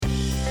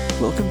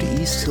Welcome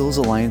to East Hills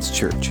Alliance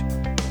Church.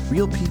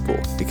 Real people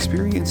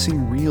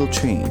experiencing real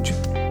change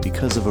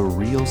because of a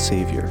real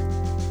Savior.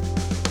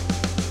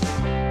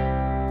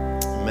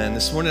 Amen.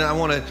 This morning I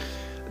want to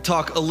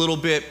talk a little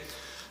bit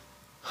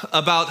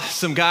about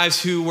some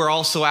guys who were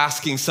also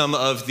asking some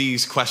of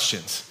these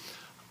questions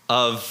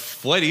of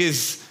what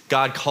is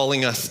God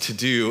calling us to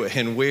do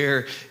and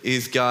where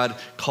is God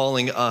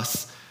calling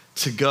us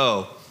to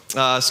go.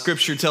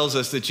 Scripture tells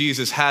us that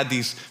Jesus had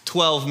these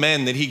 12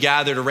 men that he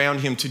gathered around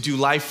him to do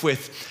life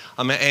with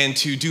and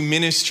to do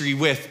ministry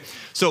with.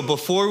 So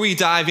before we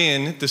dive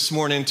in this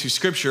morning to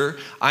Scripture,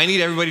 I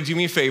need everybody to do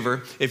me a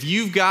favor. If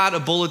you've got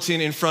a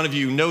bulletin in front of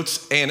you,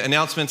 notes and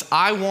announcements,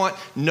 I want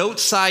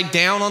notes side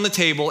down on the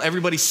table.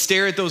 Everybody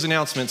stare at those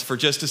announcements for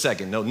just a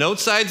second. No,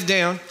 notes sides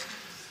down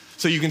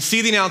so you can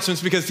see the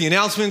announcements because the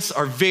announcements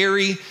are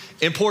very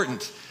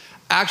important.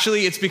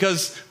 Actually, it's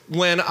because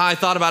when I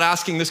thought about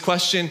asking this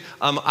question,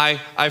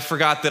 I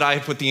forgot that I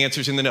had put the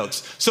answers in the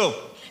notes. So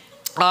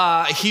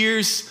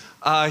here's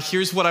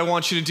what I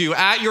want you to do.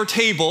 At your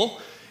table,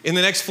 in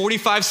the next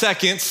 45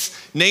 seconds,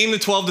 name the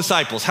 12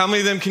 disciples. How many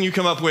of them can you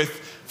come up with?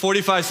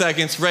 45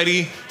 seconds,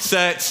 ready,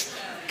 set,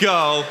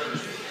 go.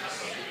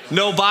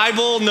 No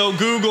Bible, no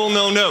Google,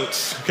 no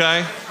notes,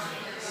 okay?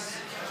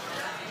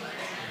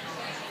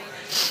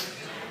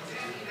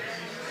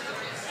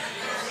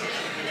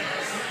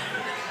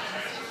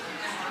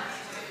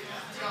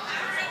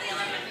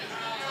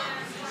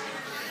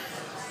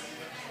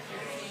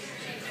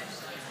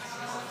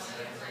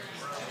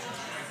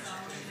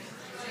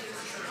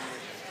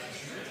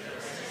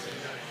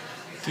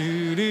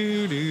 Do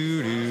do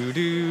do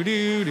do do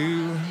do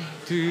do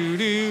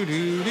do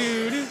do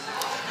do do.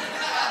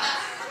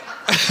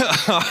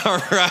 All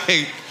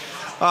right.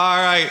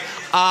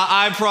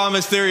 I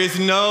promise there is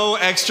no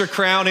extra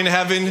crown in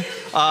heaven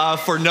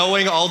for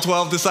knowing all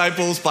 12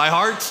 disciples by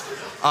heart.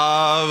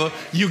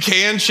 You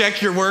can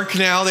check your work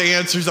now. The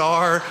answers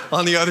are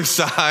on the other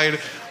side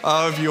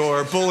of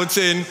your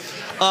bulletin.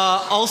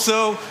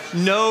 Also,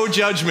 no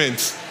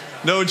judgment.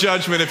 No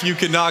judgment if you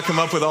could not come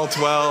up with all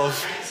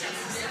 12.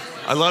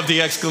 I love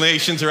the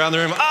exclamations around the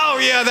room. Oh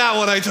yeah, that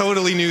one, I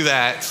totally knew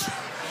that.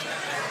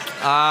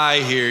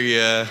 I hear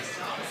you.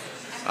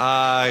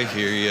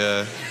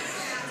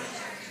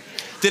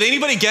 Did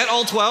anybody get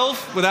all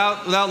 12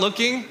 without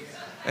looking?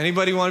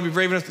 Anybody want to be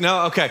brave enough?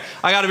 No? Okay.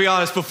 I got to be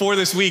honest, before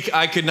this week,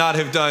 I could not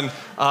have done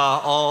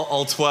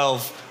all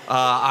 12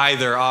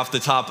 either off the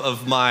top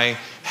of my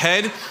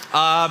head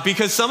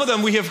because some of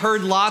them we have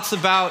heard lots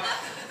about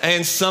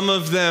and some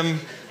of them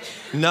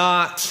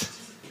not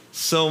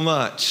so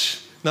much.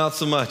 Not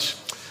so much.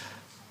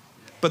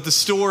 But the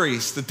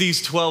stories that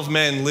these 12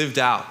 men lived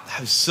out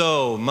have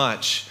so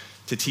much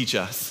to teach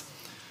us.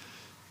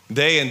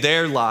 They and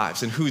their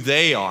lives and who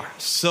they are,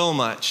 so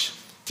much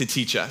to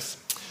teach us.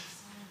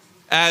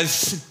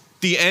 As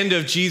the end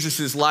of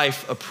Jesus'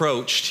 life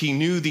approached, he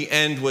knew the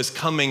end was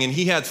coming, and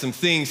he had some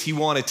things he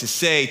wanted to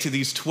say to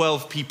these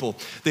 12 people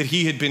that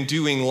he had been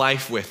doing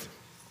life with,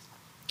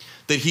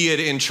 that he had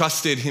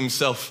entrusted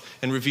himself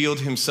and revealed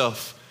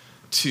himself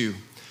to.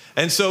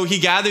 And so he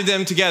gathered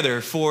them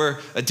together for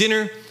a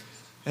dinner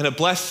and a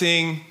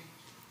blessing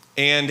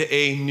and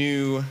a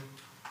new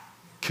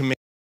command.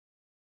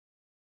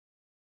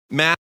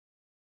 Matthew,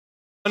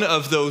 one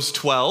of those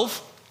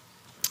 12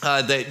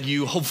 that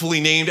you hopefully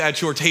named at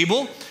your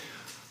table,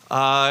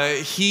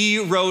 he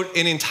wrote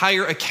an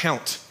entire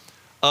account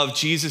of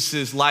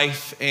Jesus'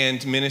 life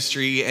and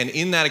ministry. And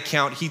in that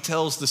account, he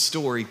tells the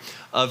story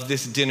of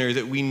this dinner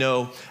that we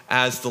know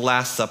as the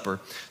Last Supper.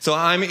 So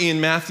I'm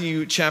in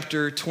Matthew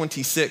chapter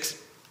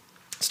 26,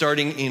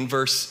 starting in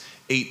verse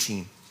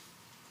 18.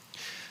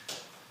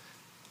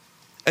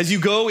 As you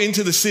go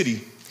into the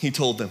city, he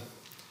told them,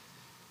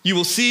 you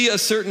will see a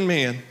certain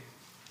man.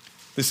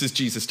 This is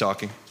Jesus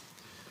talking.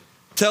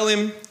 Tell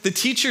him, the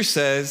teacher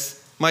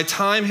says, my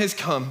time has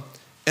come,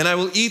 and I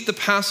will eat the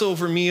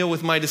Passover meal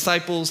with my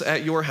disciples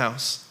at your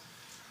house.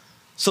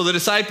 So the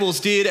disciples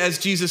did as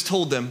Jesus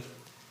told them,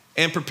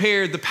 and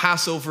prepared the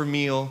Passover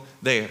meal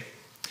there.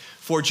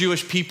 For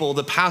Jewish people,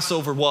 the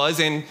Passover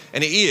was, and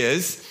it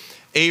is,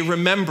 a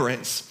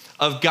remembrance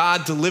of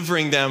God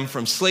delivering them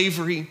from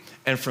slavery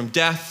and from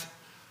death,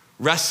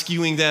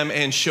 rescuing them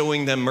and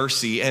showing them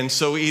mercy. And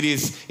so it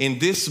is in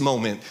this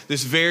moment,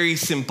 this very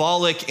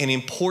symbolic and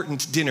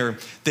important dinner,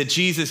 that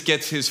Jesus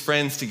gets his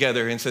friends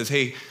together and says,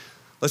 hey,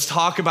 let's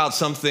talk about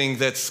something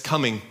that's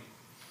coming,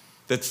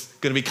 that's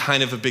going to be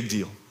kind of a big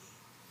deal.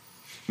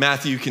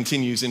 Matthew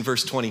continues in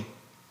verse 20.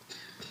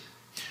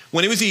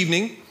 When it was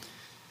evening,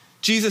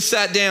 Jesus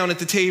sat down at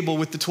the table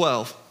with the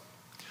 12.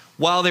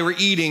 While they were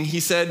eating, he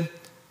said,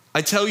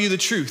 I tell you the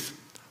truth,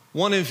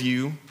 one of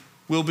you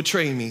will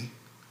betray me.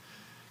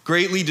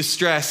 Greatly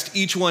distressed,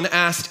 each one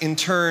asked in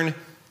turn,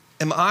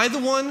 am I the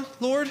one,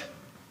 Lord?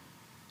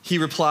 He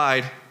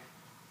replied,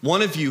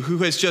 one of you who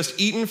has just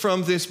eaten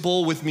from this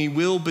bowl with me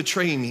will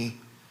betray me.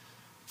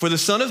 For the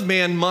Son of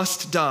Man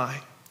must die.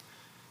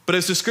 But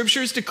as the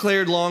scriptures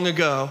declared long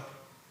ago,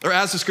 or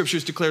as the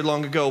scriptures declared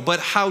long ago, but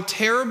how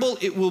terrible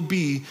it will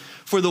be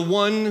for the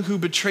one who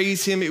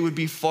betrays him. It would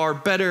be far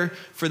better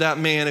for that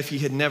man if he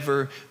had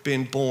never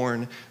been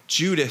born.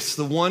 Judas,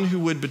 the one who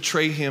would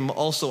betray him,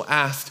 also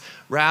asked,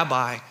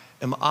 Rabbi,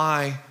 am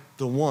I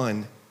the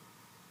one?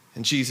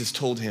 And Jesus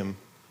told him,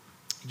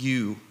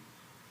 you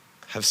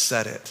have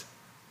said it.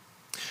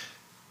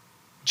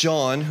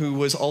 John, who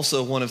was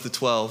also one of the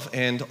 12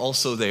 and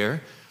also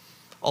there,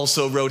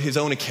 also wrote his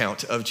own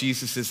account of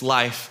Jesus'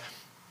 life.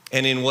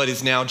 And in what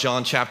is now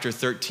John chapter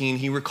 13,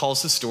 he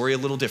recalls the story a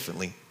little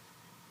differently.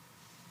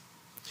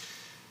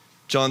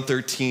 John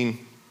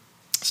 13,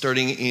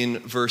 starting in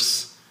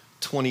verse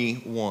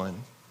 21.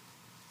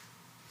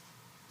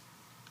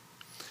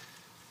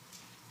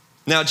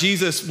 Now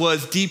Jesus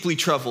was deeply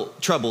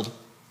troubled,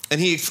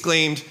 and he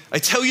exclaimed, I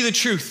tell you the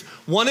truth,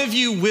 one of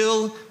you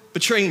will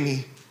betray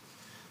me.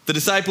 The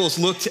disciples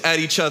looked at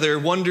each other,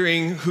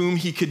 wondering whom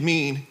he could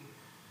mean.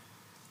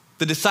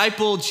 The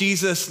disciple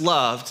Jesus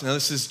loved, now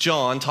this is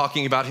John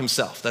talking about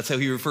himself. That's how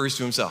he refers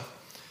to himself.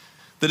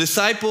 The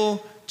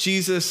disciple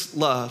Jesus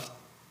loved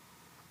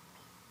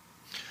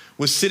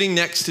was sitting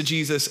next to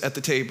Jesus at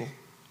the table.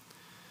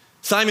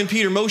 Simon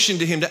Peter motioned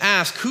to him to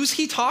ask, who's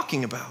he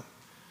talking about?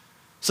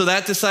 So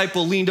that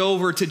disciple leaned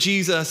over to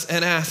Jesus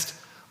and asked,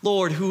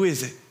 Lord, who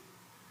is it?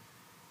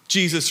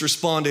 Jesus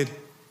responded,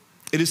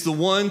 it is the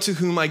one to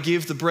whom I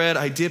give the bread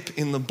I dip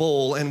in the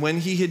bowl. And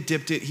when he had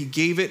dipped it, he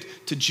gave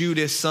it to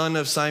Judas, son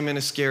of Simon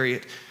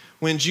Iscariot.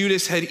 When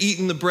Judas had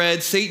eaten the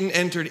bread, Satan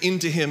entered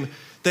into him.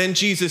 Then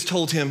Jesus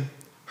told him,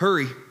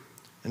 hurry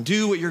and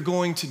do what you're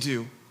going to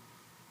do.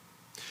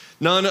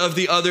 None of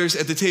the others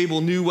at the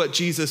table knew what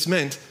Jesus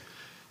meant.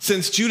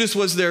 Since Judas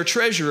was their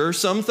treasurer,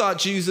 some thought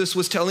Jesus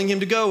was telling him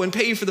to go and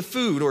pay for the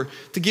food or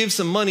to give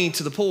some money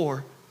to the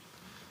poor.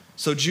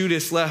 So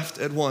Judas left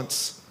at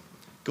once,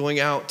 going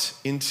out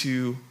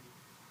into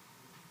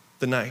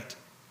the night.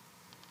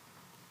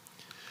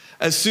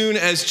 As soon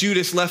as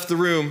Judas left the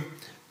room,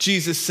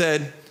 Jesus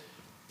said,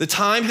 the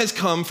time has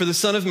come for the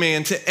Son of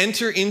Man to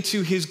enter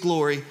into his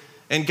glory,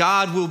 and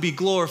God will be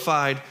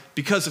glorified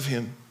because of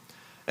him.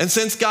 And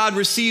since God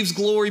receives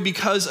glory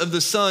because of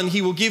the Son,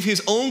 he will give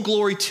his own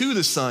glory to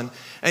the Son,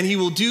 and he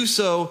will do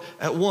so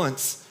at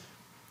once.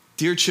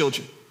 Dear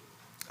children,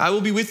 I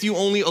will be with you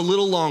only a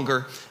little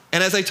longer,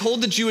 and as I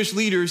told the Jewish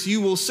leaders,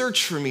 you will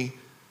search for me,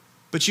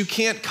 but you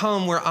can't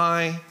come where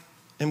I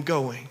am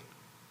going.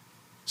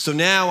 So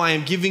now I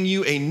am giving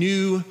you a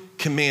new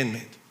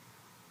commandment.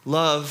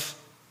 Love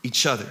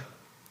each other.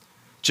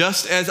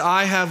 Just as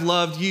I have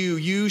loved you,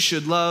 you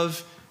should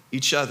love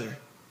each other.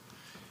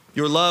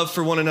 Your love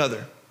for one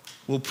another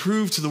will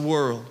prove to the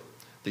world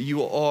that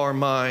you are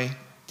my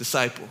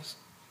disciples.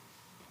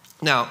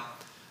 Now,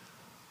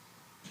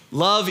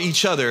 love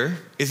each other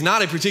is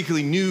not a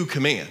particularly new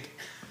command.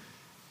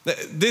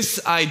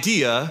 This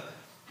idea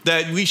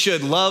that we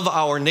should love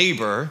our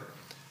neighbor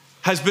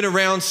has been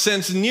around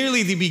since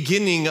nearly the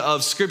beginning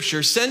of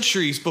Scripture,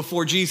 centuries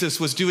before Jesus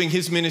was doing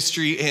his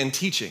ministry and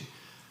teaching.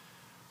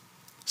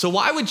 So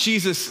why would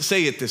Jesus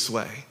say it this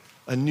way?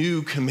 A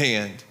new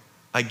command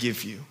I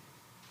give you.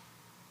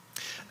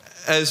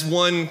 As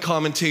one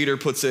commentator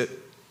puts it,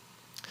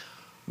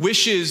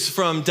 wishes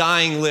from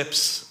dying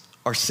lips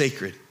are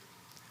sacred.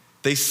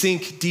 They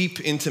sink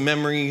deep into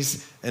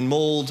memories and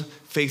mold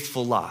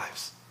faithful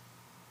lives.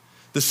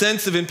 The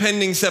sense of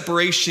impending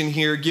separation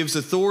here gives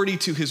authority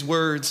to his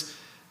words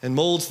and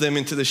molds them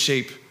into the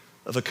shape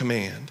of a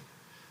command.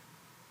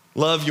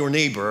 Love your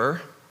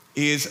neighbor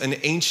is an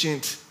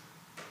ancient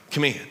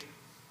command.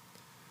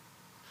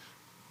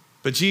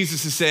 But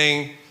Jesus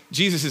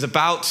is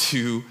about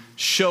to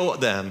show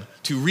them,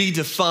 to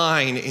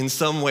redefine in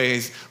some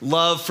ways,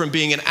 love from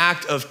being an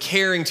act of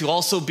caring to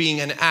also being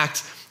an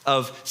act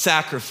of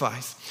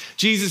sacrifice.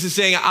 Jesus is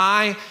saying,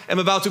 I am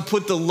about to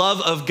put the love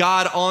of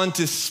God on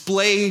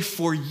display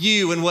for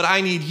you, and what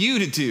I need you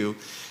to do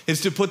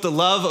is to put the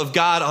love of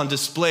God on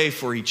display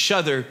for each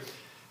other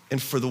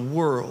and for the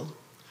world.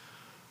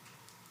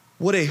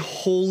 What a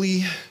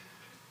holy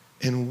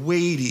and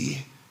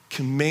weighty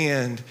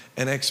command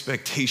and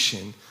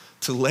expectation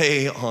to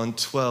lay on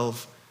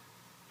 12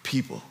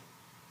 people.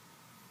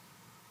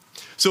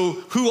 So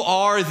who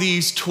are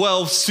these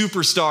 12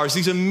 superstars,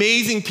 these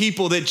amazing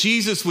people that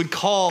Jesus would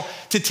call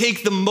to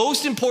take the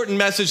most important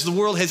message the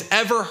world has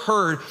ever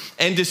heard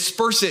and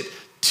disperse it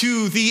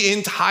to the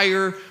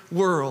entire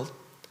world?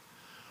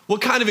 What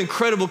kind of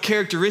incredible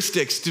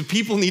characteristics do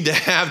people need to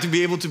have to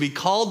be able to be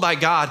called by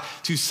God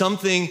to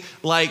something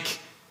like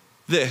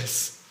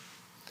this?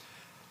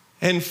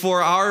 And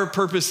for our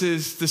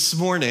purposes this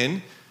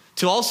morning,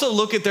 to also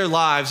look at their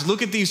lives,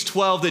 look at these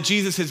 12 that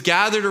Jesus has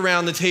gathered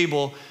around the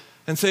table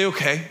and say,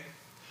 okay,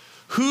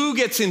 who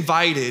gets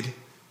invited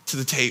to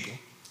the table?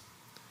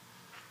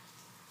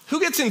 Who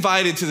gets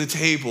invited to the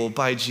table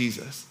by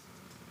Jesus?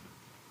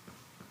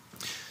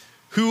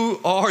 Who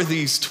are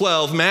these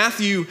 12?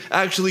 Matthew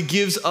actually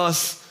gives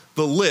us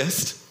the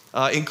list,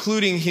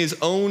 including his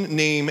own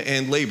name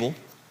and label,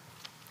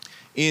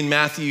 in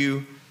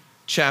Matthew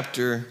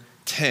chapter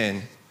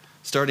 10,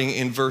 starting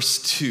in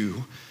verse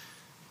 2.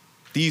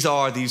 These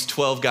are these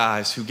 12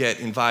 guys who get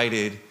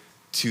invited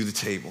to the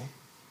table.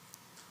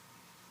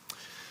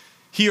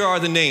 Here are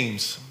the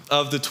names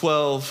of the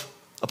 12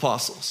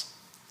 apostles.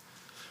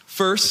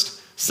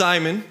 First,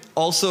 Simon,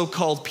 also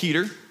called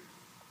Peter.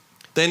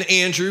 Then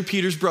Andrew,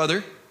 Peter's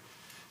brother.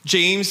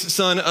 James,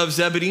 son of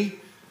Zebedee.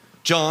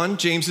 John,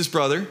 James's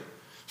brother.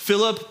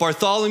 Philip,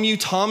 Bartholomew,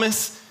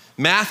 Thomas,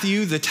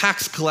 Matthew, the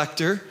tax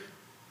collector.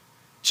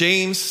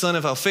 James, son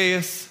of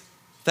Alphaeus.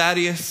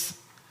 Thaddeus,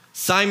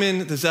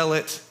 Simon the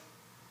Zealot,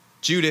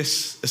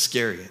 Judas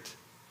Iscariot,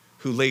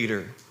 who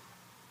later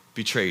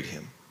betrayed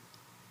him.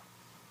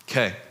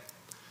 Okay,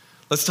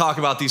 let's talk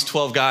about these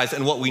 12 guys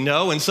and what we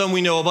know, and some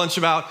we know a bunch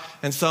about,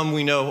 and some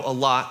we know a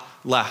lot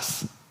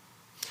less.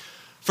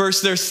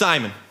 First, there's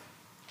Simon,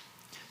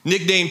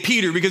 nicknamed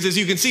Peter, because as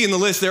you can see in the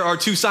list, there are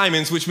 2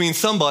 Simons, which means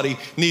somebody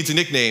needs a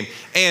nickname.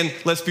 And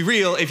let's be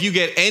real, if you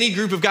get any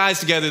group of guys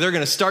together, they're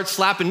gonna start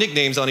slapping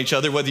nicknames on each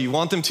other, whether you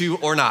want them to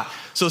or not.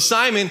 So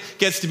Simon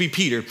gets to be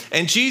Peter,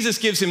 and Jesus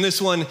gives him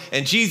this one,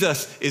 and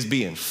Jesus is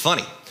being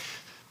funny.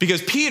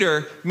 Because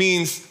Peter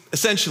means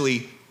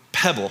essentially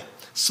pebble,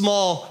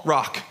 small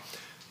rock.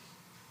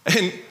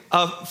 And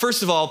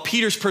first of all,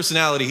 Peter's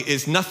personality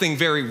is nothing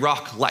very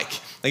rock-like.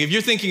 Like if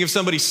you're thinking of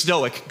somebody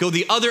stoic, go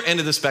the other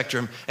end of the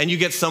spectrum and you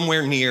get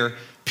somewhere near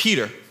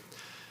Peter.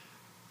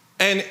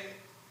 And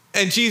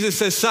Jesus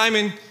says,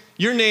 Simon,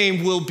 your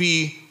name will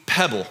be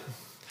Pebble.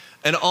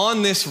 And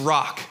on this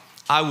rock,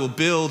 I will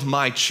build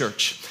my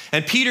church.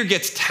 And Peter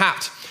gets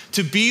tapped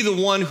to be the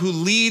one who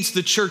leads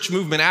the church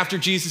movement after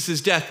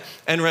Jesus'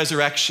 death and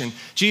resurrection.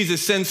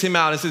 Jesus sends him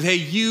out and says, hey,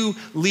 you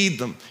lead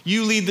them.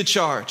 You lead the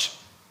charge.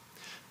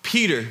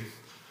 Peter,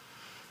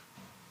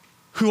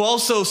 who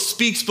also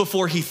speaks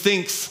before he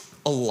thinks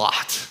a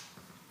lot,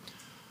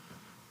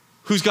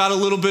 who's got a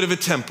little bit of a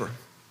temper,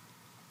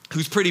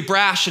 who's pretty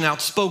brash and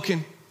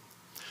outspoken,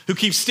 who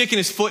keeps sticking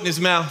his foot in his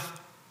mouth,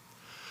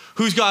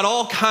 who's got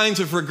all kinds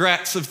of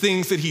regrets of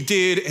things that he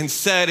did and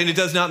said, and it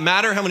does not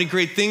matter how many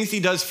great things he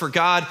does for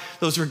God,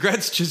 those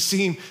regrets just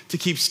seem to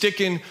keep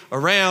sticking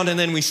around, and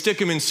then we stick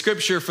them in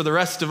Scripture for the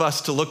rest of us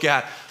to look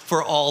at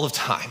for all of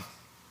time.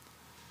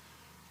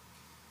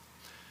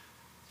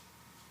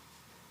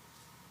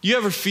 You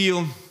ever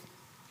feel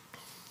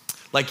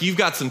like you've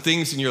got some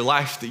things in your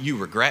life that you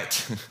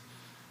regret?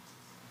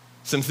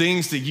 Some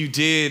things that you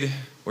did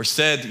or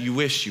said that you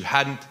wish you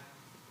hadn't?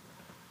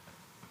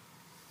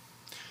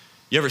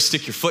 You ever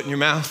stick your foot in your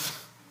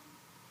mouth?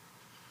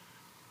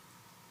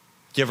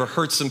 You ever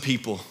hurt some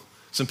people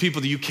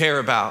that you care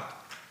about?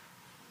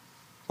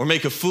 Or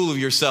make a fool of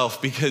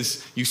yourself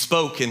because you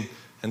spoke and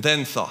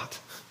then thought?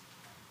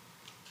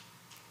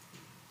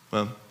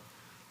 Well,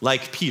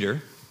 like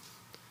Peter,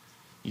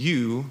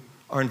 you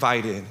are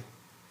invited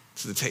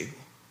to the table.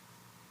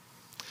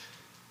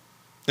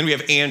 Then we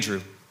have Andrew,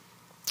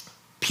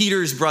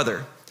 Peter's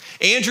brother.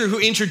 Andrew, who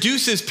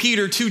introduces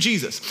Peter to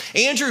Jesus.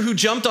 Andrew, who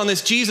jumped on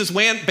this Jesus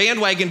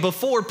bandwagon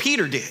before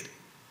Peter did.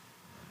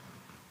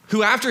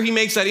 Who, after he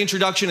makes that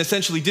introduction,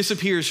 essentially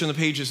disappears from the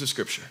pages of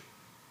Scripture.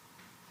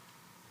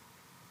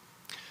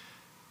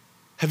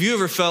 Have you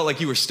ever felt like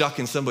you were stuck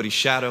in somebody's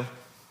shadow?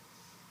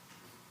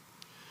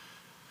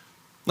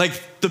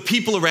 Like the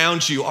people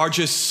around you are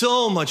just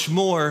so much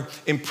more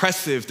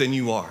impressive than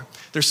you are.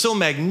 They're so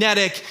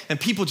magnetic and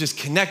people just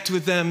connect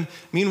with them.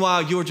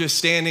 Meanwhile, you're just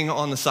standing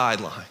on the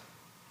sideline.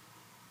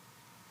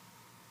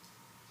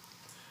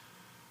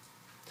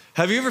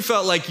 Have you ever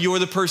felt like you're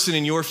the person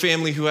in your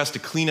family who has to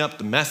clean up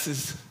the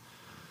messes?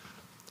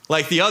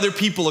 Like the other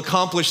people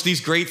accomplish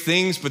these great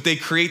things, but they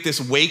create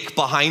this wake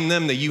behind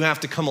them that you have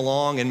to come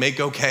along and make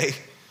okay?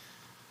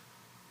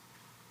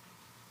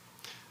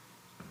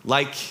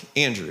 Like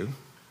Andrew,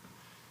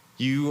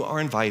 you are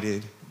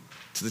invited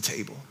to the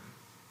table.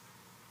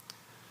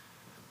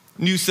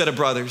 New set of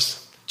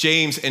brothers,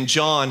 James and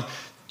John.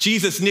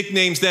 Jesus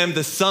nicknames them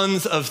the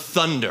sons of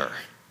thunder.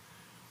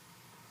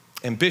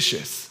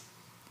 Ambitious,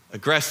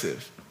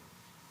 aggressive.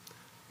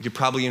 You could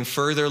probably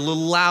infer they're a little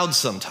loud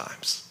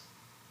sometimes.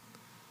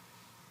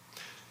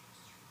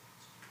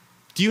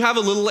 Do you have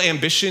a little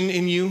ambition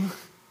in you?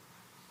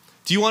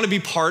 Do you want to be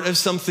part of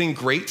something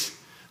great?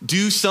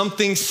 Do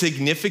something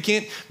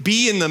significant?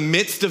 Be in the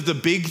midst of the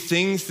big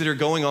things that are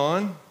going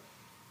on?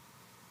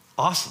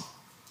 Awesome.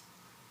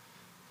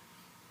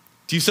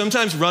 Do you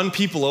sometimes run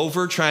people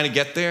over trying to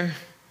get there?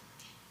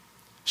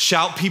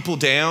 Shout people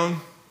down?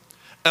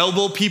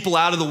 Elbow people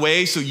out of the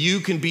way so you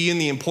can be in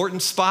the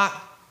important spot?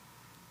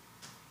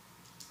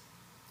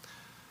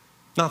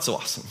 Not so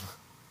awesome.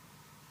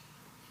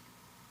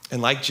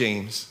 And like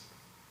James,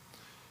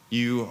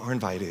 you are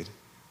invited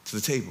to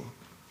the table.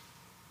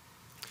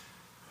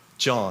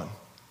 John,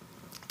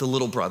 the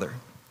little brother,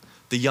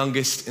 the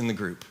youngest in the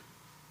group.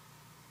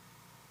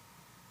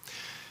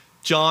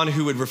 John,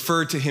 who would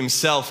refer to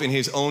himself in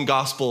his own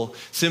gospel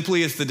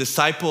simply as the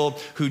disciple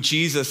who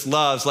Jesus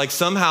loves, like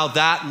somehow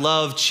that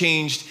love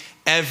changed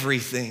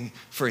everything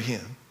for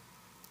him.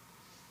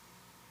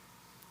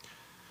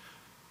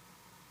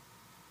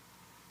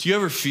 Do you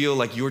ever feel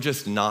like you're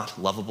just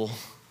not lovable?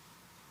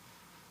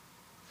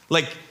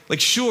 Like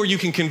sure, you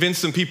can convince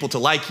some people to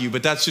like you,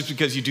 but that's just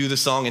because you do the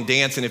song and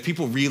dance, and if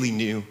people really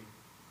knew.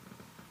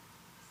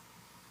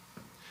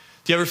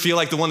 Do you ever feel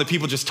like the one that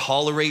people just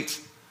tolerate?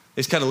 They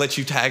just kind of let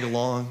you tag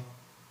along?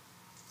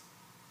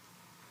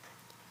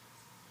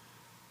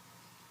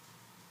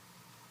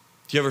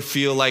 Do you ever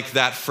feel like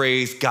that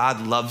phrase,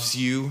 God loves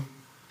you,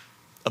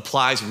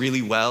 applies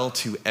really well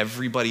to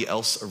everybody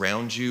else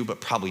around you, but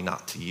probably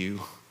not to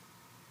you?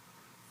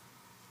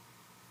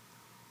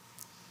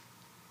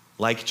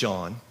 Like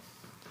John,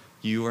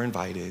 you are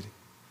invited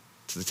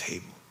to the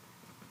table.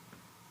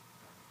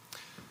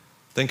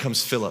 Then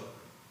comes Philip.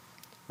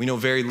 We know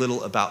very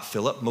little about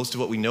Philip. Most of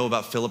what we know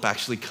about Philip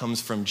actually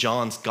comes from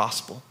John's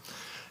gospel.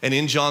 And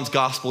in John's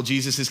gospel,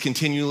 Jesus is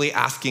continually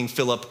asking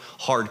Philip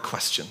hard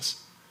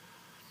questions.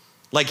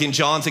 Like in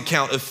John's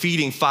account of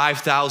feeding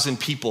 5,000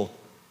 people,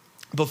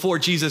 before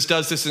Jesus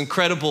does this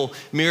incredible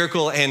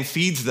miracle and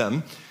feeds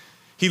them,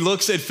 he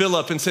looks at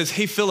Philip and says,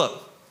 hey, Philip,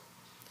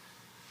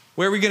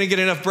 where are we going to get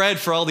enough bread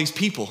for all these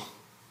people?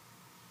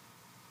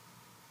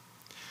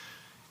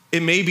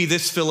 It may be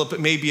this Philip, it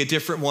may be a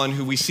different one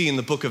who we see in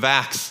the book of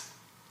Acts,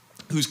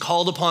 who's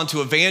called upon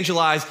to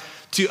evangelize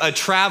to a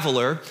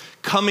traveler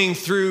coming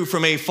through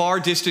from a far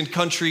distant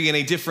country in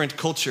a different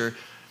culture.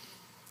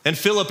 And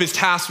Philip is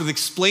tasked with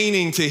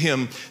explaining to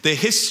him the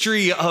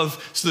history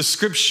of the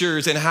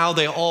scriptures and how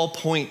they all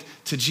point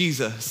to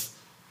Jesus.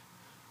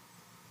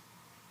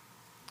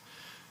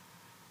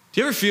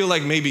 Do you ever feel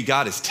like maybe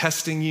God is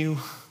testing you?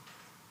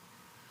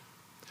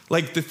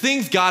 Like the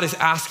things God is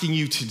asking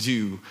you to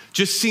do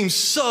just seem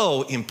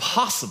so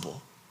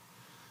impossible.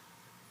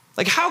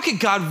 Like how could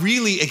God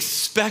really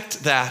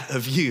expect that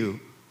of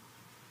you?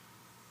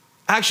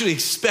 Actually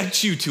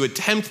expect you to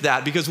attempt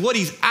that, because what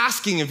he's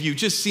asking of you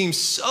just seems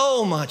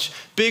so much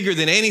bigger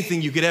than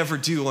anything you could ever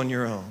do on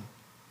your own.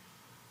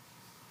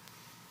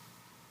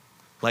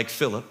 Like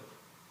Philip,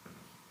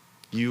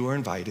 you are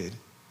invited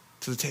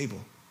to the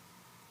table.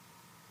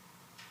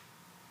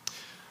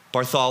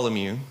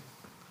 Bartholomew,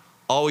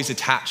 always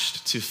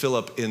attached to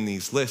Philip in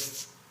these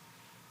lists,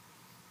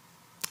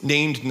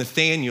 named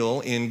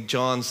Nathanael in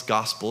John's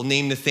gospel,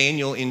 named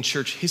Nathanael in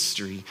church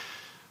history.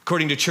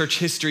 According to church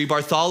history,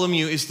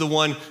 Bartholomew is the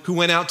one who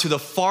went out to the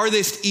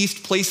farthest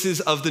east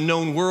places of the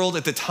known world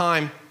at the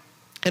time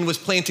and was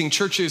planting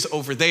churches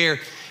over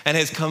there, and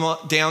has come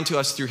down to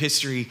us through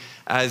history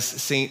as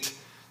Saint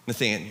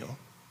Nathanael.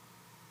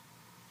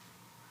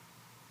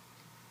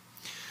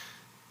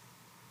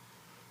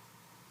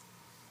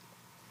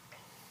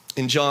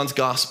 In John's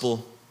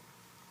gospel,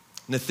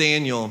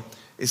 Nathanael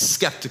is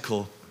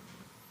skeptical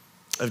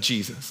of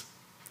Jesus.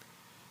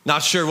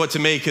 Not sure what to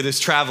make of this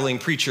traveling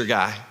preacher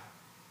guy,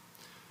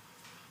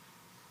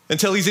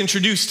 until he's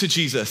introduced to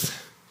Jesus.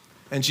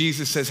 And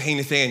Jesus says, hey,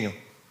 Nathanael,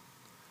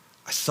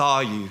 I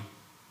saw you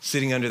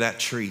sitting under that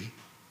tree.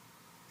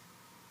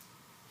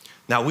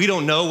 Now, we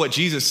don't know what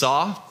Jesus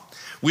saw.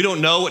 We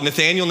don't know what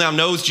Nathanael now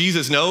knows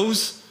Jesus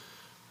knows.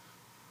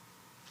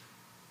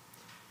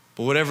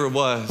 But whatever it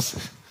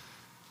was,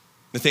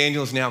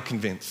 Nathanael is now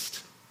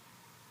convinced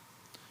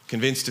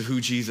of who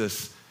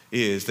Jesus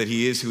is, that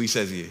he is who he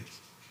says he is.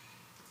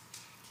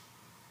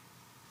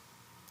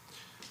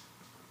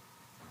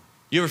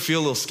 You ever feel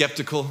a little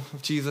skeptical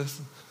of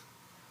Jesus?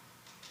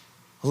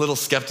 A little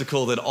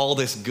skeptical that all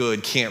this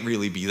good can't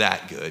really be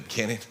that good,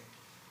 can it?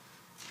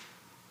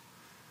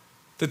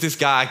 That this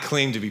guy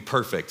claimed to be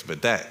perfect,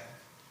 but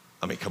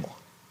come on,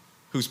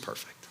 who's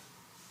perfect?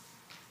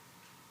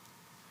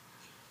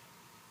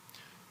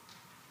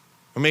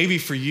 Or maybe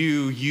for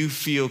you, you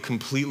feel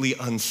completely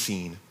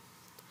unseen,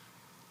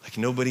 like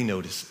nobody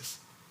notices.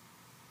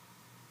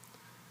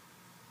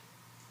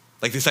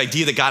 Like this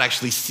idea that God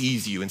actually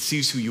sees you and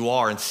sees who you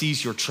are and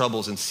sees your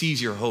troubles and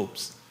sees your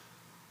hopes.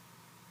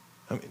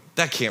 I mean,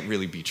 that can't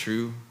really be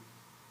true.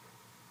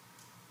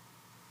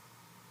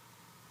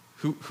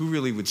 Who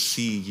really would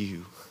see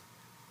you?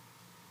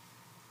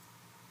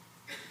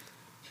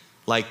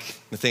 Like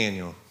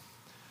Nathanael,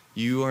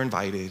 you are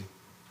invited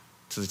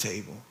to the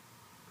table.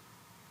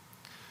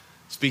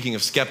 Speaking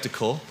of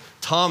skeptical,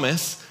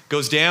 Thomas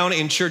goes down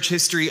in church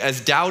history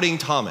as Doubting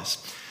Thomas,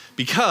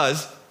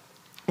 because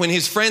when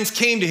his friends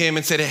came to him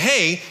and said,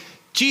 hey,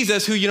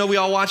 Jesus, who we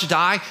all watch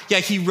die, yeah,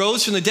 he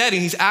rose from the dead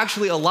and he's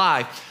actually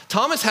alive.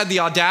 Thomas had the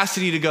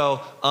audacity to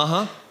go,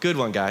 good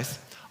one, guys.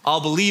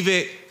 I'll believe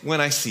it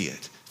when I see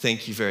it.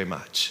 Thank you very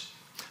much.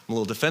 I'm a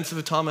little defensive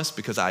of Thomas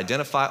because I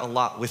identify a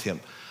lot with him.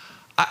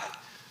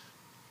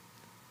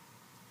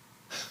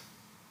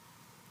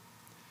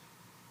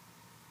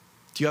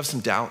 Do you have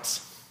some doubts?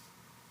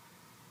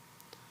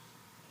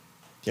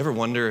 Do you ever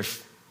wonder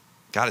if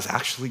God is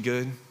actually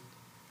good? Do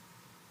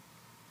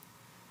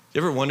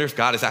you ever wonder if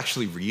God is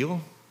actually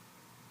real?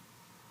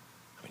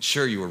 I mean,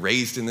 sure, you were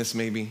raised in this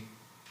maybe.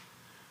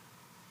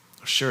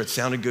 Sure, it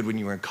sounded good when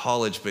you were in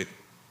college, but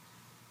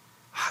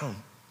I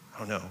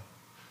don't know.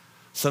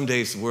 Some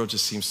days the world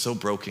just seems so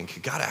broken.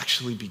 Could God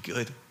actually be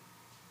good?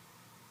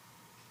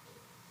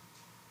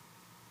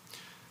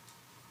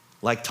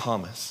 Like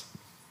Thomas,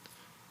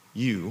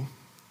 you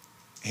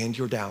and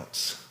your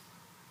doubts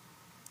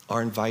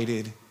are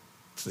invited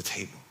to the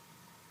table.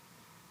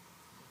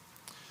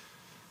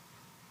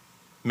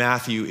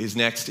 Matthew is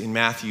next in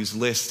Matthew's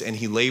list, and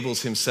he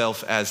labels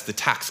himself as the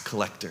tax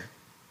collector.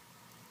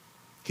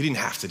 He didn't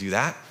have to do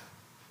that.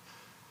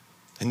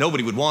 And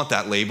nobody would want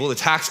that label. The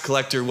tax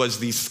collector was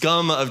the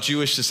scum of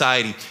Jewish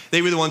society.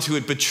 They were the ones who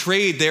had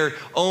betrayed their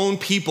own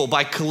people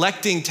by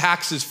collecting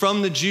taxes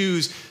from the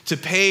Jews to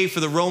pay for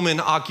the Roman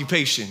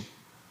occupation.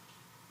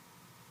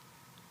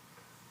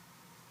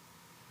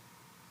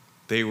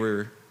 They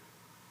were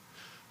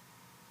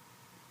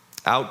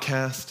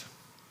outcast.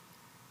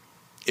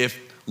 If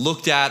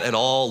looked at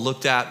all,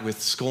 looked at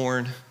with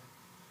scorn.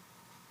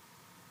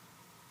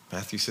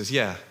 Matthew says,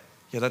 yeah,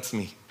 that's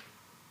me.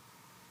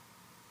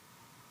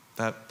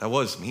 That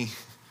was me.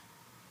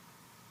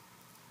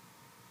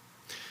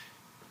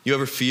 You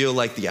ever feel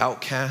like the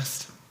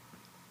outcast?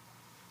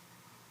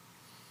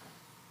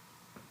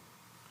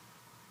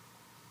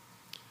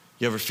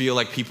 You ever feel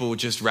like people would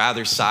just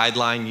rather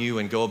sideline you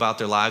and go about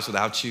their lives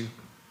without you?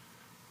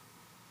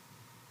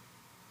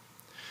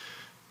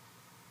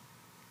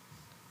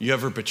 You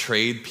ever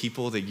betrayed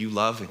people that you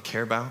love and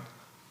care about?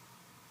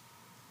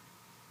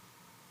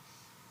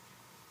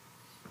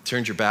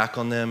 Turned your back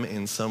on them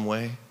in some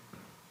way?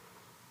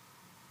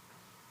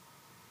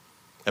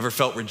 Ever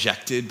felt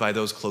rejected by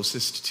those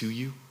closest to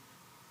you?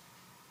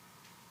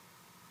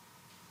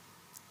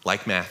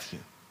 Like Matthew,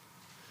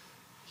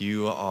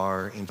 you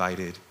are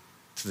invited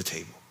to the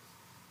table.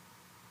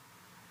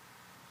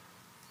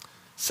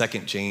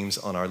 Second James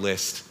on our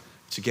list,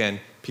 which again,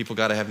 people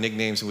got to have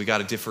nicknames and we got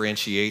to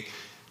differentiate.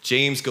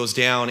 James goes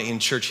down in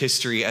church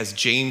history as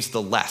James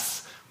the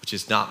Less, which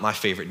is not my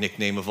favorite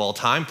nickname of all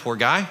time. Poor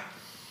guy.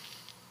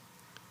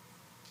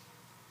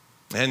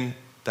 And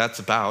that's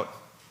about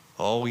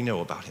all we know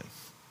about him.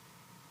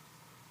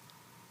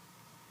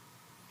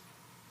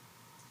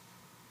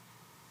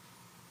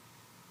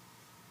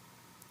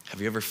 Have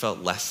you ever felt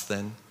less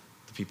than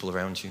the people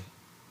around you?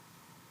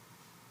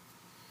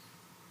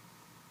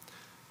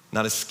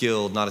 Not as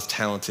skilled, not as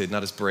talented,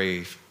 not as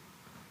brave.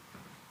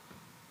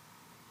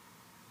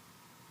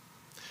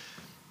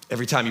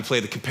 Every time you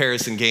play the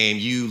comparison game,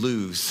 you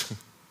lose.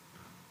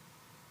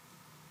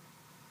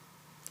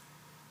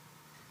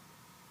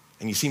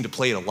 And you seem to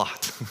play it a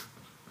lot.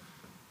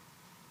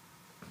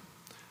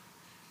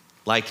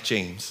 Like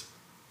James,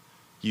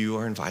 you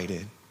are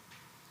invited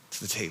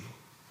to the table.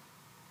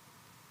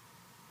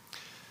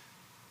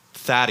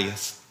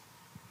 Thaddeus.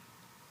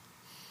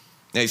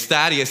 Now, he's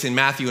Thaddeus in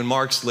Matthew and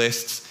Mark's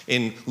lists.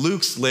 In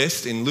Luke's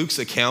list, in Luke's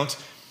account,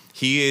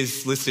 he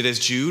is listed as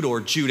Jude or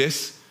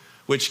Judas,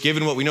 which,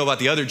 given what we know about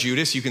the other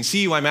Judas, you can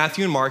see why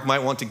Matthew and Mark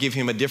might want to give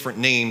him a different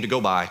name to go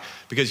by,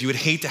 because you would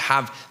hate to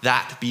have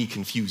that be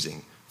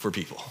confusing for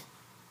people.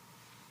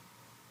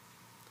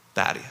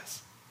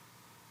 Thaddeus.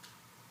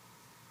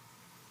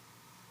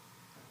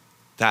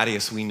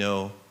 Thaddeus we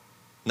know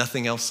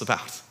nothing else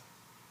about.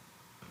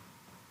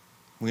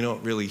 We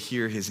don't really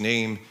hear his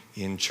name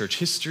in church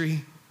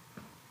history.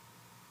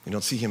 We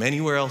don't see him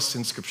anywhere else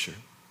in Scripture.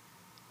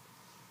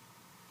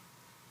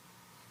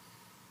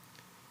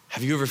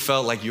 Have you ever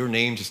felt like your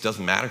name just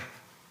doesn't matter?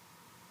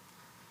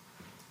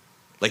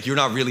 Like you're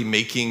not really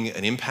making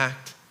an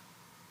impact?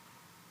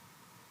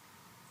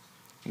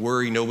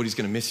 Worry nobody's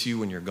going to miss you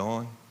when you're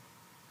gone?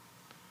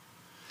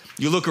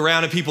 You look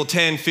around at people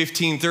 10,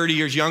 15, 30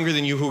 years younger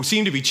than you who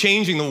seem to be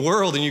changing the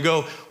world, and you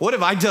go, what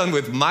have I done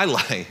with my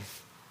life?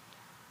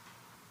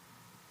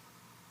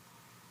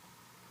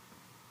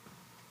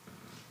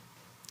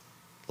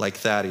 Like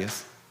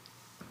Thaddeus,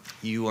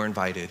 you are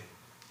invited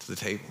to the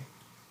table.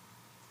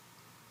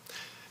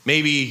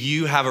 Maybe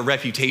you have a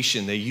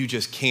reputation that you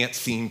just can't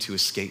seem to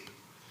escape.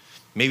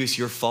 Maybe it's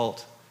your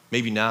fault,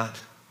 maybe not.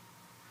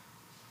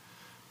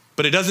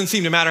 But it doesn't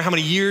seem to matter how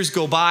many years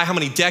go by, how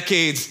many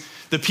decades,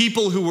 the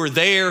people who were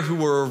there, who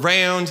were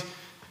around,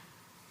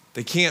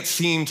 they can't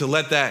seem to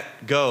let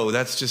that go.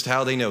 That's just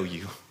how they know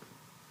you.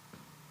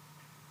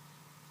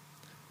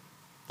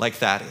 Like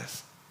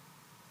Thaddeus,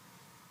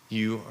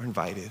 you are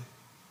invited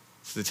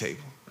to the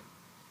table.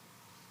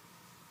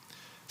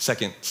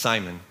 Second,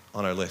 Simon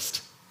on our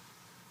list.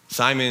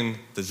 Simon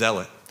the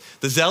Zealot.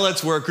 The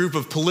Zealots were a group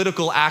of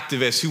political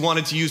activists who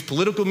wanted to use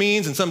political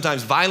means and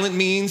sometimes violent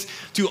means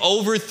to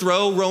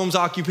overthrow Rome's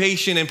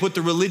occupation and put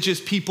the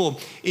religious people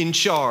in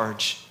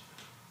charge.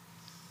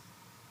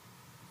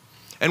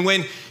 And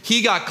when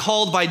he got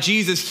called by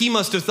Jesus, he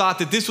must have thought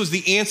that this was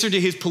the answer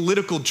to his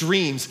political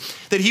dreams,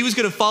 that he was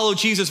going to follow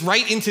Jesus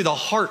right into the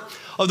heart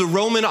of the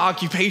Roman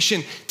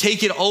occupation,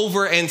 take it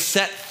over and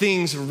set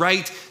things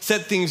right,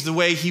 set things the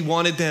way he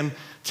wanted them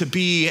to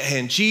be.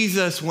 And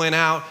Jesus went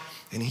out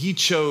and he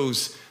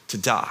chose to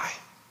die.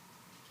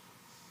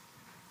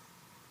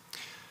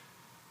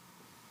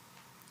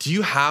 Do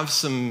you have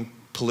some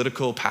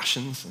political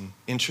passions and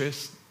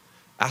interests,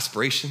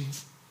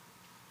 aspirations?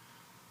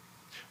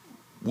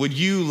 Would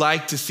you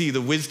like to see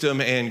the wisdom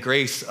and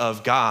grace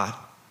of God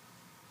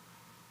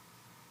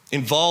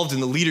involved in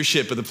the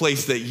leadership of the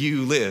place that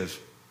you live?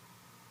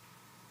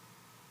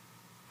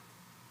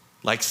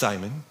 Like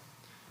Simon,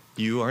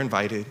 you are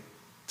invited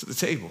to the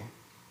table.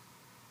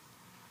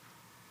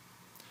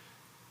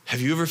 Have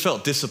you ever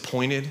felt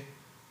disappointed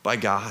by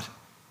God?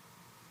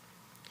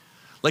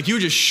 Like you were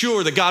just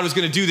sure that God was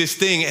going to do this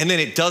thing and then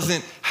it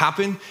doesn't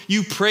happen.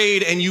 You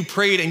prayed and you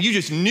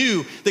just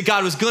knew that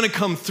God was going to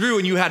come through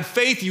and you had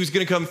faith he was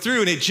going to come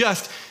through and it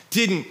just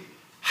didn't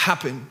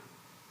happen.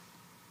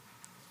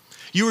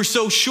 You were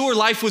so sure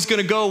life was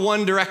going to go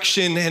one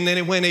direction and then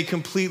it went a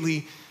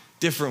completely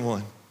different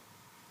one.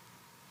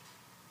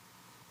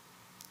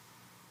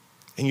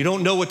 And you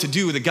don't know what to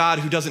do with a God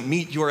who doesn't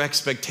meet your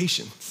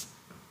expectations.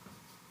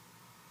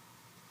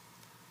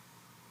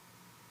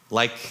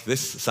 Like this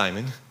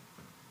Simon,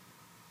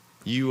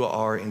 you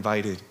are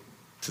invited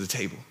to the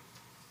table.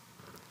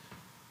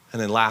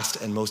 And then last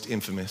and most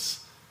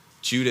infamous,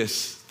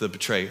 Judas the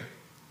betrayer,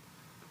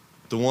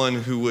 the one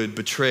who would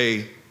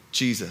betray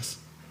Jesus,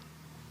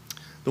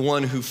 the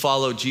one who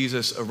followed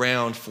Jesus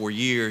around for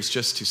years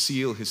just to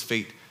seal his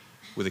fate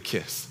with a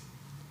kiss,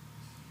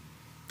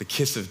 the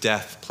kiss of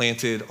death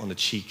planted on the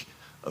cheek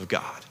of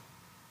God.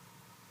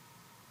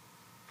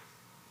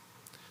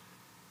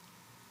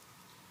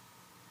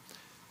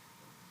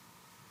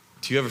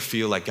 Do you ever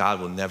feel like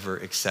God will never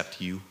accept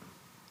you?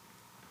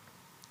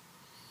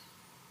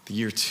 That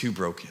you're too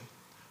broken,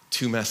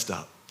 too messed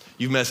up.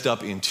 You've messed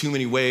up in too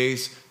many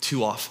ways,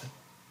 too often.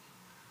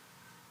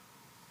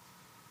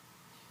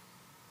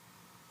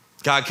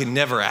 God can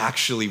never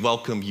actually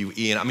welcome you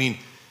in. I mean,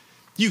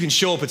 you can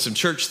show up at some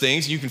church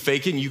things, you can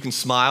fake it and you can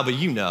smile, but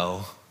you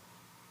know,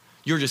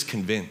 you're just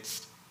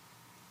convinced.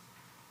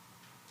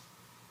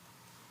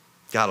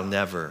 God will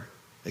never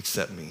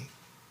accept me.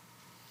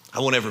 I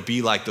won't ever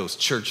be like those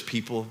church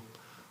people.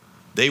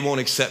 They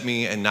won't accept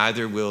me and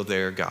neither will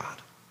their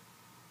God.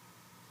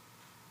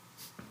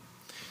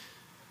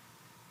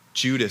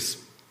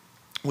 Judas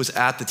was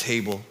at the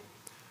table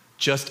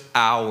just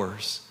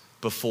hours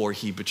before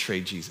he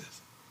betrayed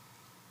Jesus.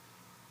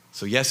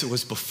 So yes, it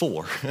was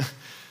before,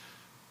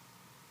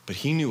 but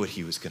he knew what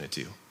he was going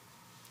to do.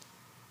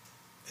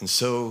 And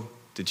so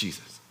did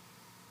Jesus.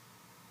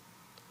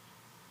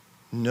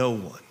 No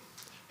one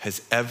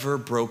has ever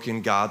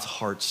broken God's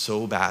heart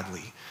so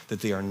badly that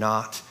they are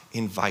not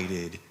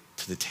invited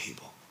to the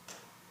table.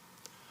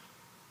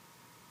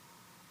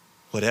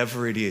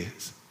 Whatever it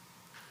is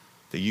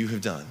that you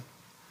have done,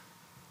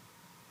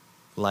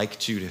 like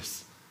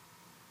Judas,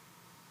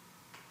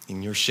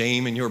 in your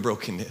shame and your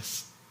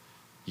brokenness,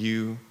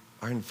 you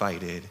are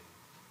invited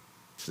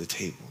to the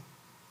table.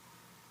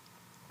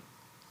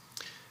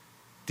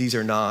 These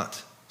are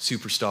not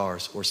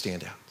superstars or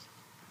standouts.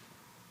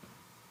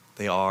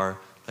 They are,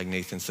 like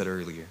Nathan said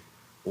earlier,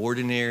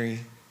 ordinary,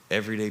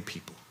 everyday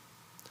people.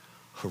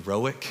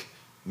 Heroic,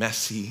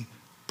 messy,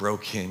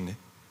 broken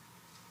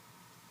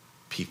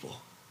people.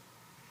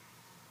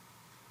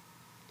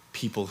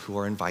 People who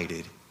are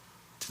invited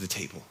to the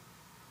table.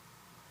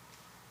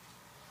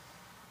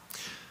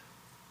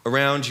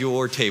 Around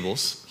your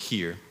tables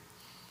here,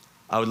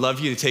 I would love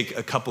you to take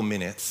a couple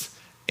minutes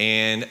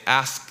and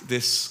answer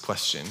this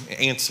question.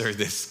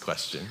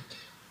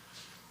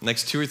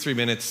 Next 2 or 3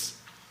 minutes,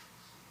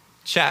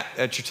 chat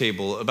at your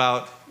table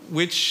about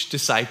which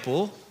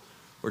disciple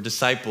or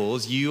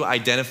disciples you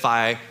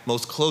identify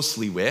most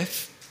closely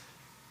with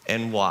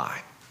and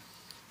why.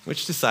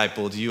 Which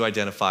disciple do you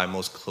identify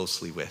most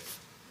closely with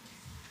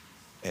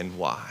and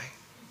why?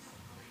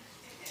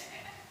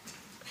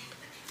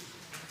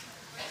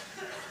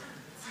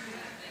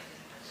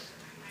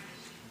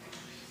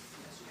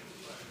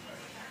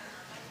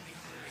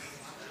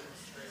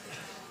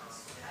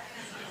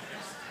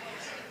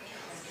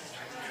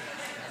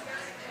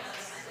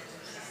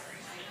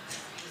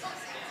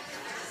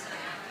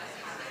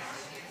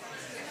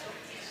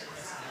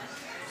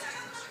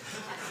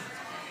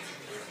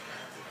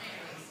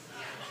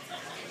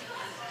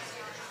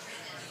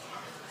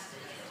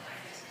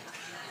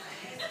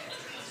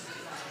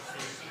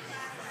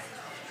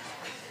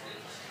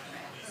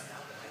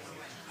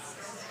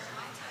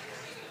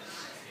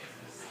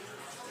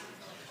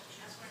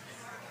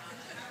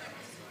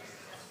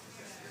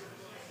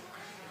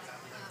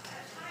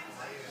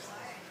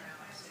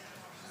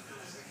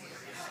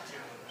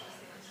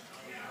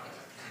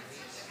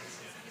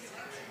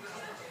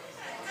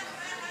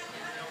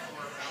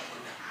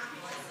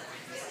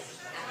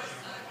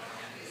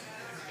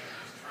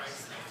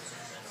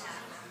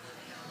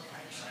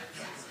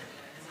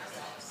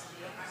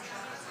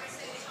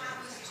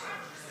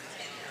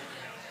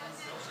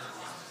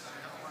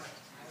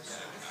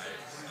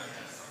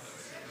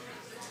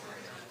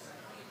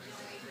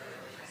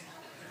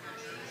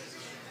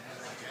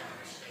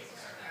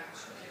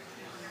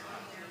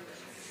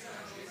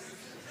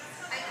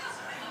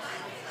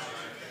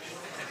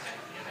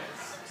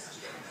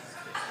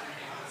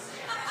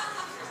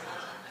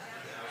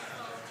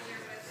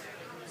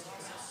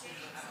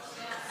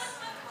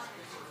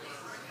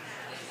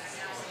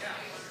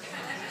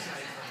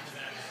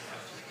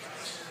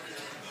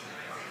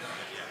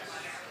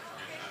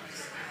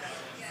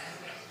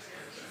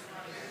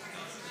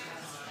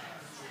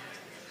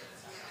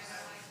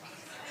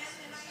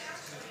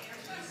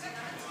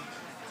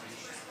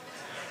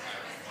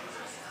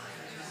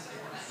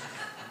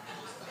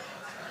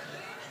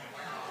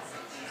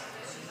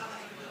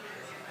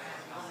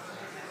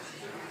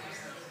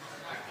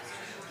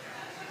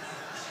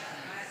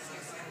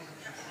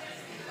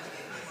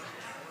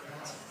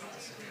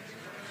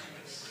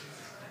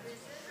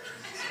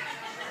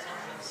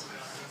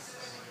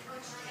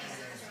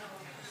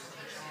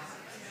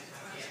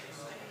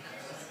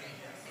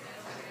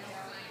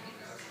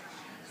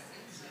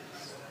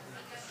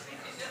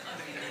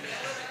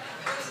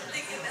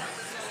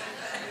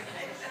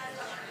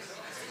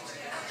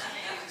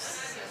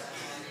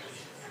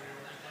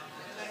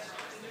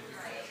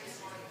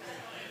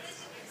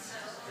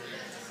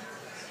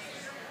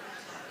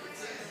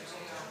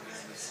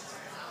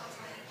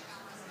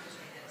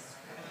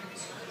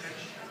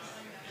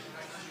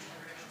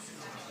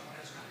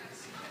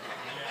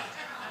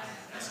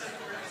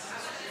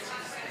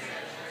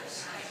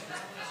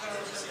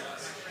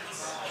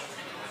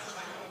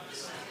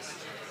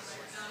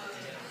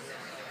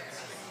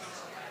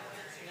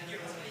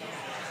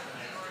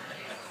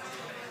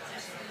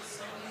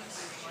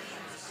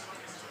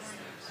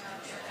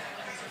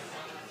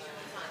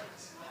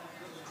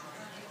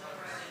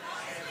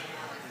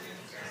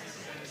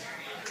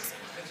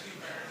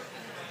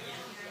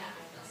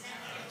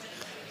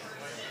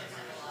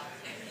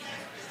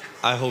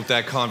 I hope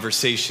that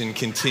conversation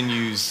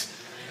continues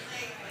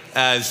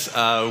as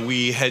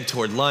we head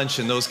toward lunch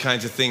and those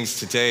kinds of things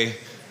today,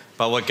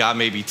 about what God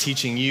may be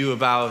teaching you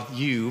about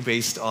you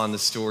based on the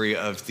story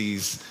of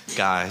these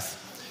guys.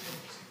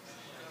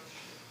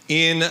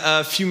 In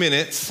a few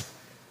minutes,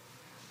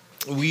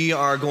 we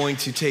are going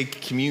to take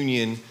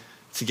communion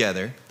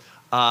together.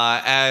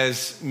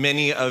 As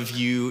many of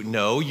you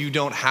know, you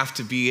don't have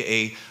to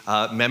be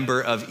a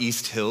member of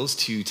East Hills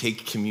to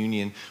take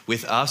communion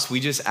with us.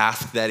 We just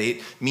ask that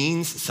it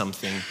means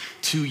something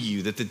to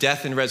you, that the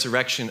death and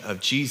resurrection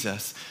of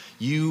Jesus,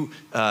 you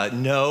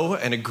know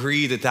and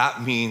agree that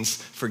that means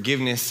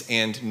forgiveness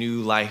and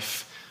new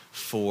life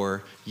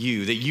for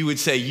you, that you would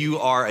say you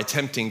are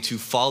attempting to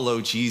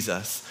follow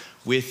Jesus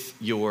with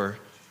your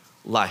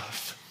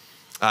life.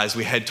 As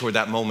we head toward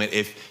that moment,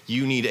 if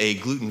you need a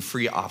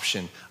gluten-free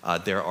option,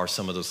 there are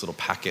some of those little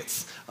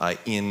packets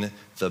in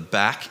the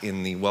back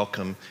in the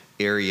welcome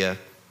area.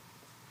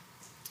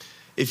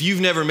 If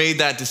you've never made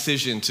that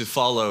decision to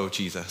follow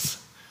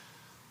Jesus,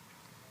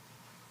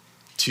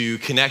 to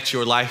connect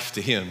your life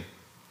to him,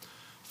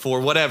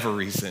 for whatever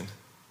reason,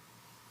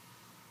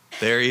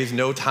 there is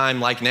no time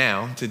like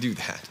now to do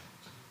that.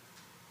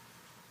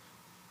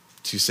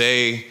 To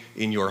say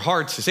in your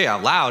heart, to say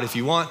out loud, if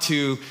you want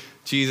to,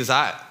 Jesus,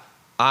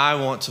 I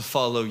want to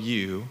follow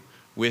you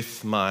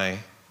with my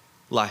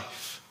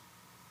life.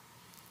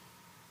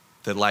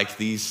 That like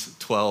these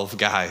 12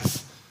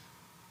 guys,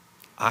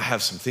 I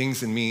have some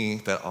things in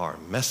me that are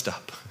messed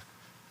up,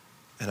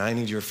 and I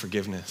need your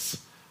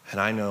forgiveness, and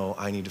I know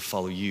I need to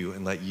follow you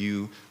and let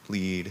you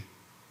lead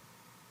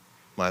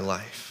my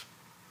life.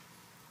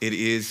 It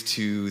is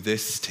to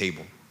this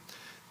table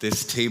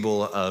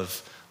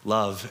of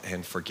love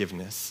and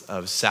forgiveness,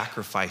 of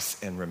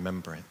sacrifice and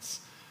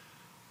remembrance,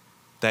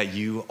 that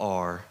you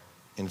are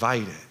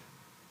invited.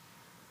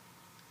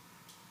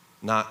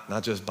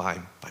 Not just by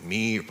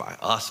me or by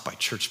us, by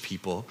church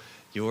people.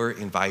 You're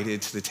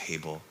invited to the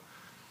table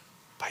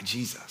by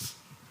Jesus.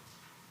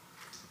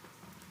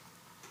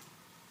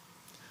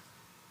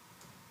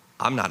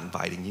 I'm not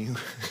inviting you.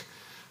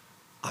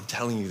 I'm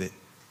telling you that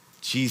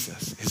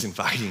Jesus is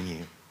inviting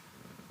you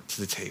to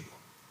the table.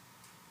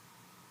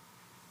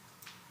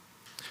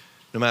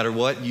 No matter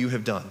what you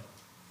have done,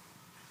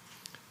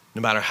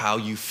 no matter how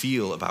you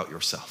feel about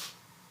yourself,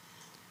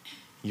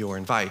 you're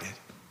invited.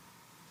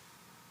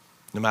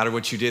 No matter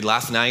what you did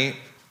last night,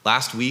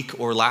 last week,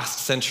 or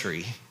last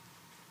century,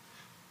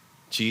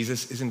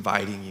 Jesus is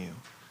inviting you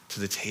to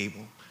the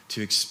table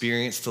to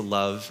experience the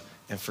love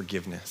and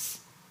forgiveness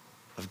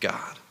of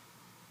God.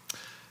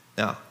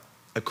 Now,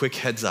 a quick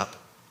heads up.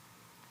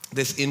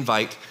 This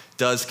invite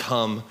does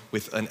come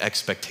with an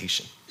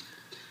expectation.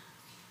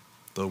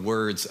 The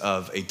words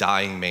of a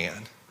dying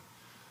man: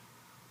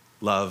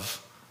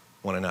 love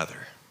one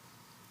another.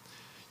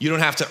 You don't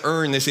have to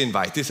earn this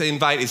invite. This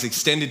invite is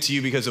extended to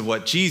you because of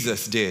what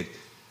Jesus did.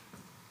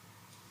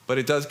 But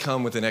it does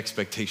come with an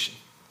expectation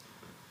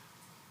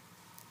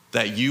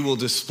that you will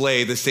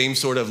display the same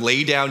sort of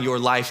lay down your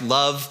life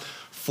love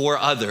for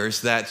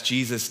others that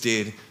Jesus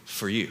did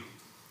for you.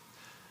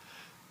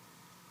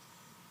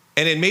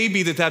 And it may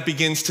be that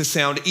begins to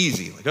sound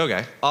easy. Like,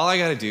 okay, all I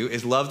gotta do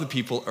is love the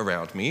people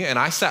around me, and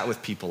I sat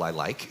with people I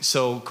like,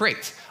 so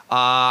great.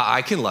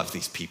 I can love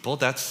these people,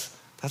 that's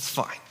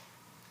fine.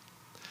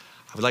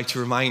 I would like to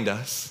remind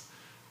us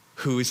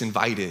who is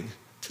invited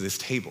to this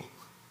table.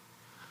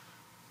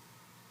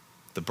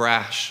 The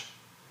brash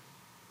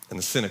and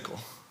the cynical.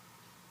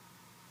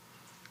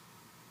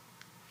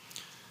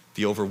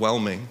 The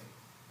overwhelming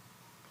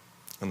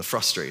and the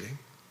frustrating.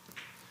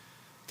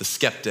 The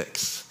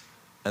skeptics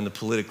and the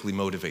politically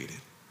motivated.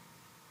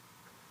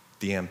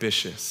 The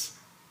ambitious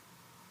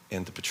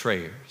and the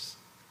betrayers.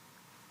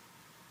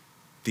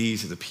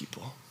 These are the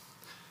people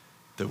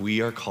that we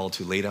are called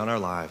to lay down our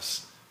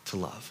lives to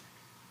love.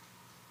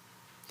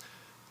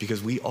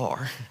 Because we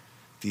are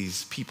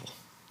these people.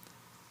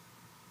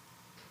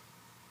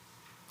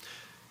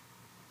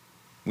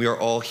 We are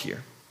all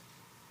here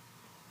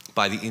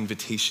by the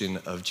invitation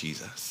of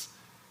Jesus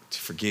to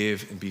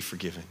forgive and be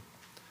forgiven,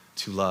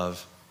 to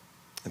love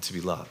and to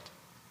be loved.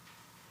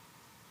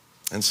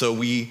 And so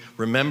we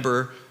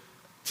remember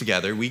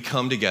together, we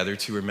come together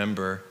to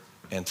remember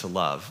and to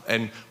love.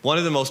 And one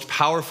of the most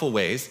powerful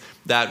ways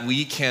that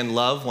we can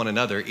love one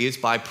another is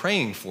by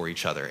praying for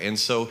each other. And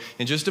so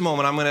in just a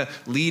moment, I'm gonna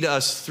lead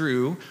us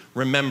through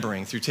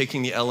remembering, through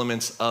taking the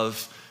elements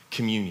of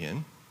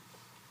communion.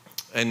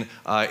 And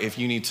if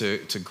you need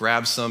to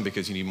grab some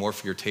because you need more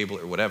for your table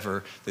or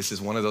whatever, this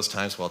is one of those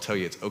times where I'll tell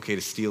you it's okay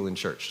to steal in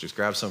church. Just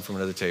grab some from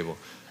another table.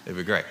 It'd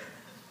be great.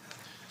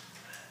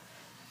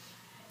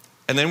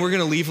 And then we're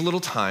gonna leave a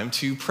little time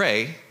to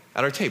pray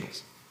at our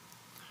tables.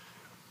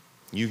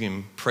 You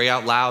can pray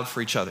out loud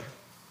for each other.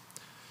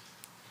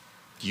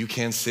 You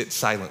can sit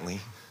silently.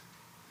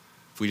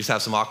 If we just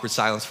have some awkward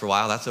silence for a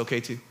while, that's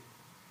okay too.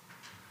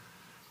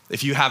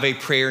 If you have a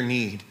prayer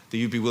need that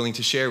you'd be willing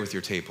to share with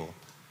your table,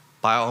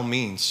 by all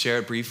means, share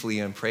it briefly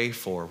and pray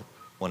for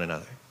one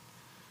another.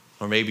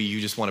 Or maybe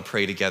you just want to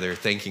pray together,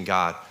 thanking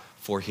God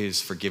for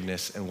his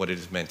forgiveness and what it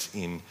has meant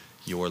in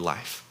your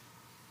life.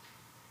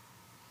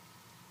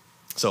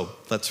 So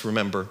let's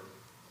remember,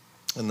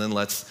 and then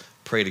let's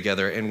pray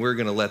together, and we're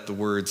going to let the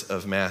words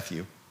of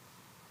Matthew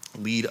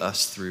lead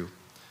us through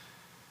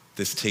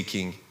this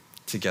taking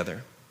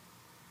together.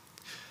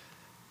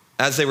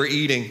 As they were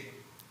eating,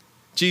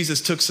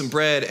 Jesus took some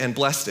bread and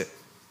blessed it.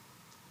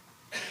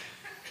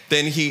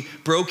 Then he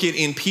broke it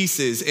in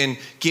pieces and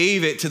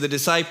gave it to the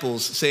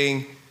disciples,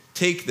 saying,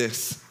 "Take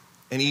this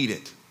and eat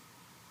it.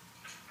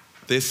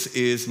 This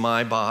is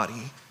my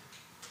body."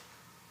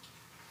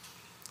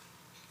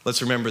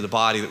 Let's remember the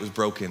body that was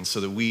broken so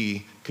that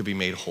we could be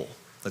made whole.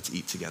 Let's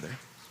eat together.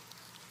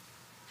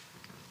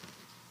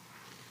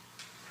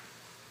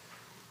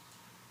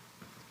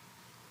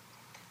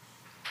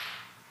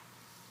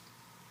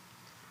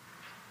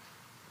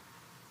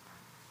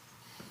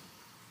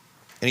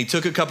 And he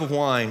took a cup of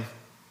wine,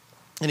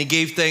 and he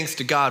gave thanks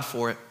to God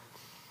for it.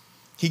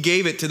 He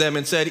gave it to them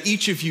and said,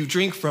 "Each of you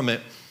drink from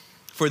it,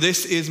 for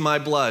this is my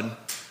blood,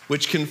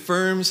 which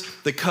confirms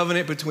the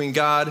covenant between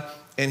God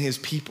and his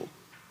people.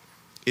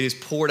 It is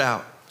poured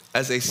out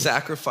as a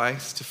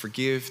sacrifice to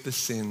forgive the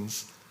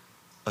sins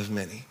of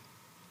many."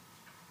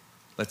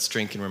 Let's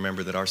drink and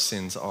remember that our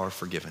sins are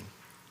forgiven.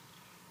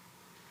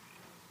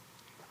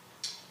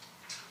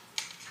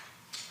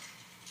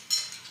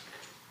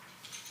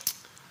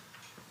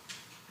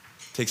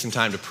 Take some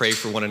time to pray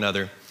for one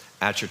another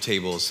at your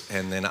tables,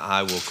 and then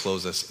I will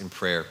close us in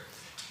prayer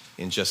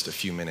in just a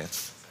few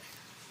minutes.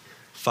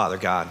 Father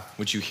God,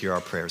 would you hear our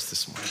prayers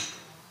this morning?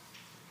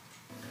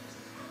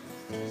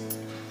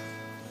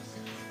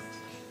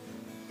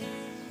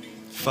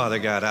 Father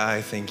God,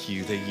 I thank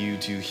you that you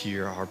do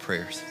hear our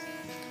prayers,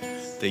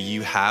 that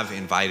you have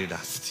invited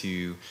us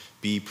to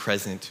be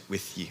present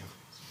with you,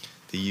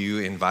 that you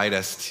invite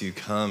us to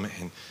come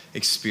and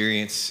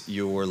experience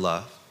your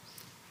love.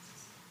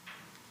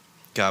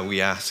 God,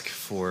 we ask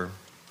for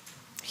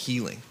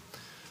healing.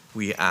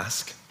 We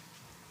ask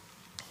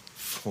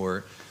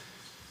for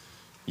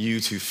you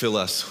to fill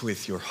us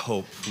with your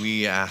hope.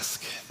 We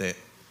ask that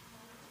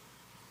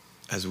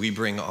as we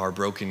bring our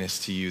brokenness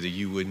to you, that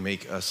you would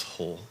make us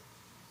whole.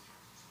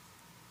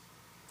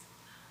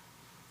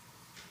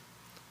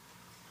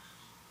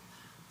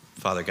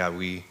 Father God,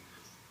 we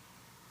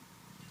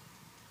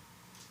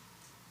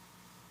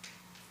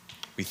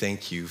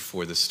thank you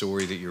for the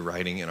story that you're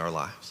writing in our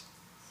lives.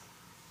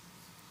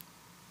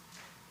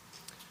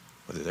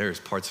 Whether there's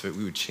parts of it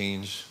we would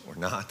change or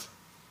not.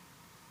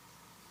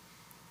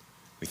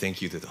 We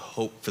thank you that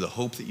for the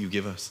hope that you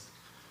give us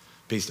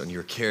based on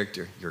your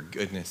character, your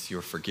goodness,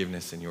 your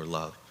forgiveness, and your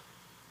love.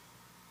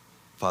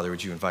 Father,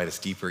 would you invite us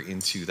deeper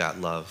into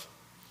that love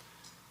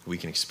that we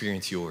can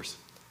experience yours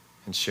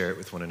and share it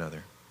with one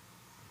another.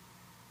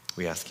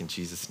 We ask in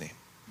Jesus' name,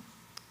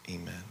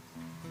 amen.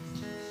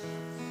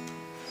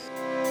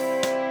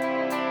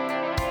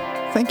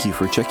 Thank you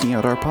for checking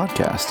out our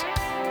podcast.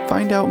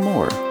 Find out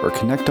more or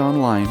connect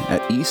online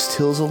at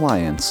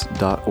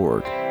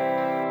easthillsalliance.org.